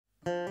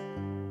Hide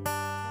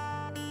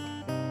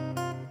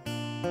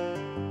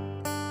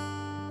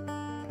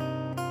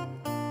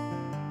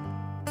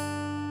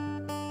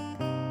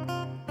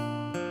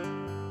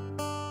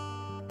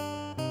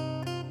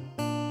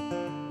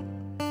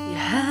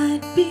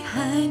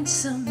behind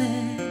so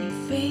many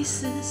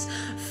faces.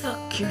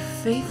 Fuck, you're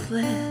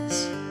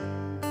faithless.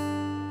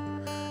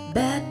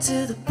 Bad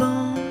to the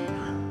bone.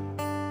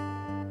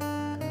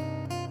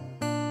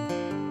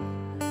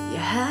 You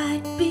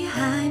hide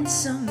behind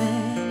so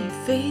many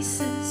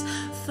faces.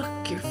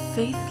 Fuck, you're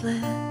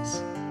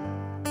faithless.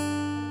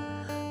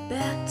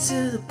 Bad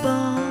to the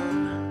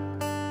bone.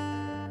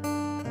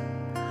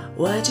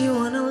 Why'd you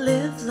wanna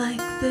live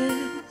like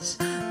this?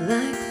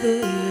 Like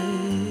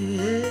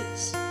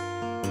this?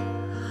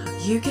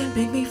 You can't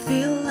make me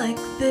feel like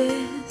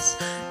this,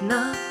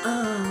 no.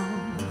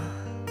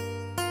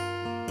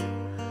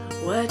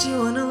 Why'd you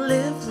wanna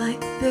live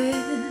like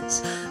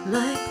this,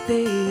 like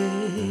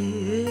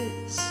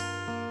this?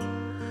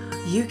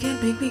 You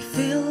can't make me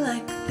feel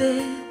like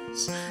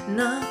this,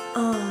 no.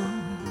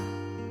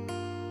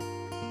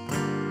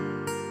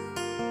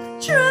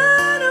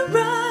 Trying to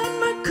ride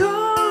my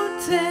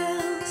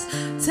coattails,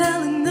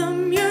 telling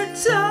them your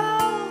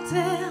tall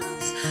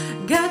tales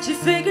got you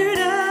figured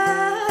out.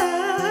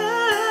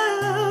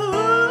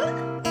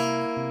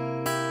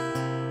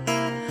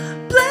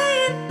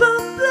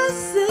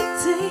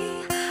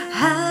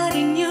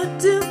 Hiding your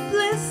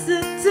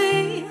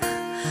duplicity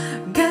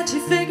got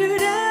you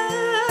figured out.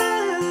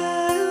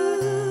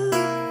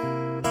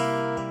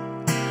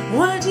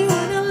 Why'd you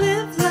wanna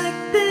live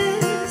like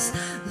this?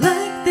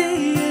 Like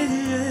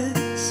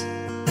this?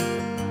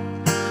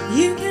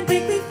 You can't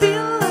make me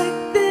feel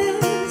like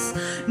this,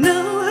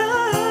 no.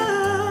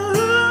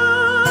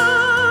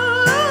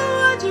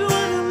 Why'd you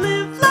wanna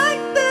live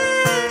like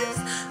this?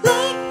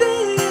 Like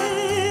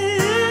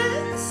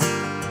this?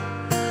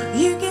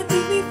 You can't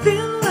make me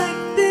feel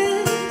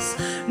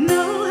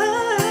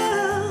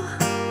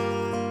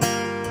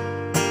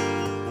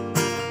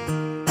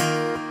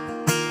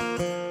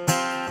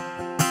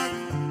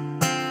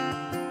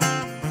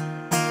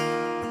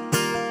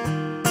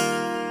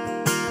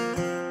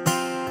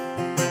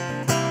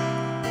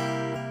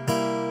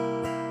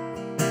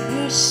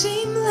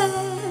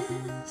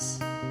shameless,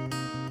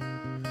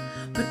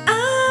 but I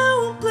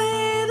won't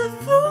play the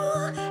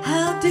fool.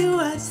 How do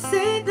I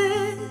say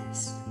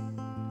this?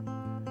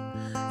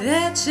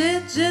 That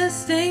shit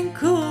just ain't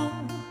cool.